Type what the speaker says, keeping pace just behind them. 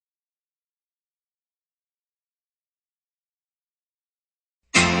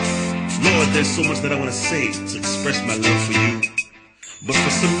there's so much that I want to say to express my love for you. But for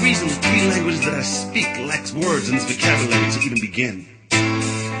some reason, the three languages that I speak lacks words in this vocabulary to even begin.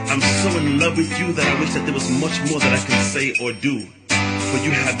 I'm so in love with you that I wish that there was much more that I can say or do. But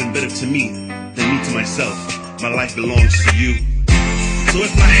you have been better to me than me to myself. My life belongs to you. So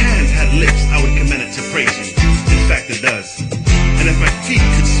if my hands had lips, I would command it to praise you. In fact, it does. And if my feet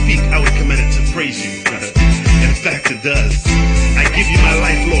could speak, I would command it to praise you. In fact, it does. I give you my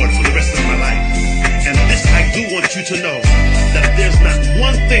life, Lord, for the rest of my life. And this I do want you to know, that there's not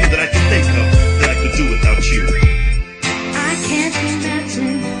one thing that I can think of that I could do without you. I can't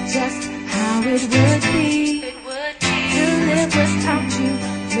imagine just how it would be to live without you,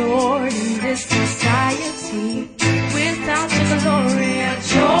 Lord, in this society. Without your glory and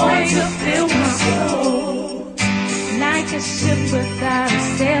joy to fill my soul, like a ship without a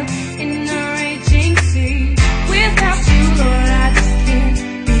sail in a raging sea. Without you, Lord, I just can't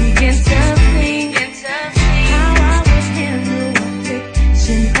begin to think how I would handle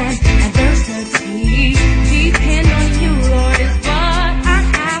affliction and adversity. Depend on you, Lord, is what I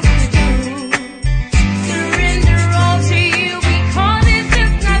have to do. Surrender all to you, because it's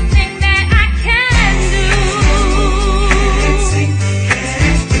just nothing that I can do. Can't sing,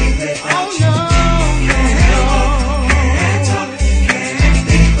 can't think without Oh you. no, Can't talk, can't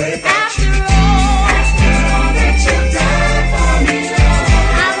think without you. after all That you've done for me, Lord.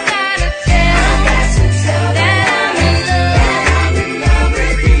 I've gotta tell that I'm in love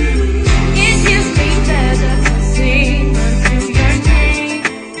with you. It gives me pleasure to sing unto your name,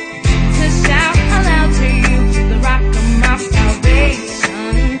 to shout aloud to you, the rock of my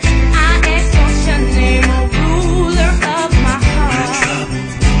salvation. I exalt your name, O ruler of my heart.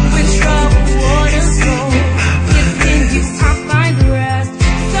 When trouble waters roll, it's in you I find rest.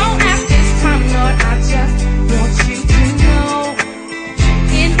 So at this time, Lord, I just want you to know,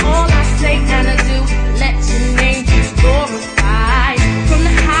 in all I say and I do, let your name be glorified. From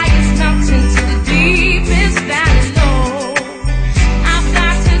the highest mountain to the deepest valley low, I've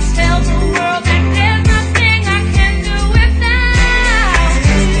got to tell the world that there's nothing I can do without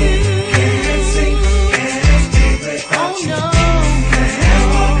you. Can't sing, can't think without Oh you. no, Can't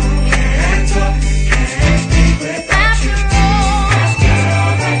walk, can't talk, can't think without you. after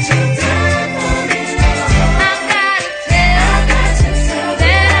all That you've done for me, Lord. I've got to tell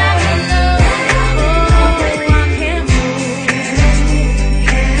that I'm in love. Oh, I can't move.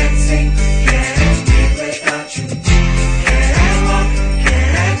 Can't sing, can't think without you. Can't walk,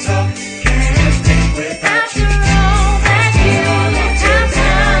 can't talk, can't think without After you. all that you have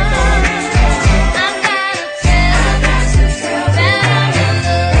done, I've got to tell that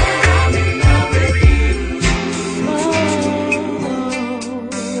I'm in love with you.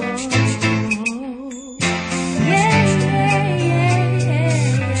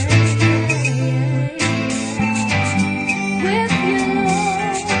 With you,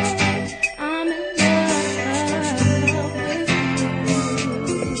 Lord, I'm in love with you.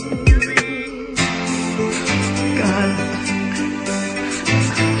 God,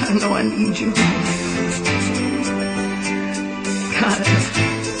 I know I need you. God,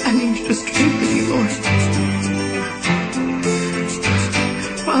 I need you to strengthen me, Lord.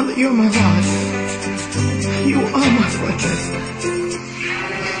 Father, you're my rod. You are my fortress.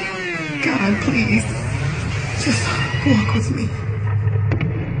 God, please, just walk with me.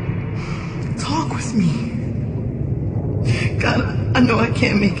 Talk with me. God, I know I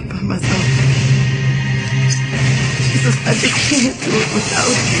can't make it by myself. Jesus, I just can't do it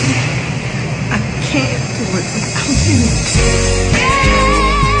without you. I can't do it without you. Yeah.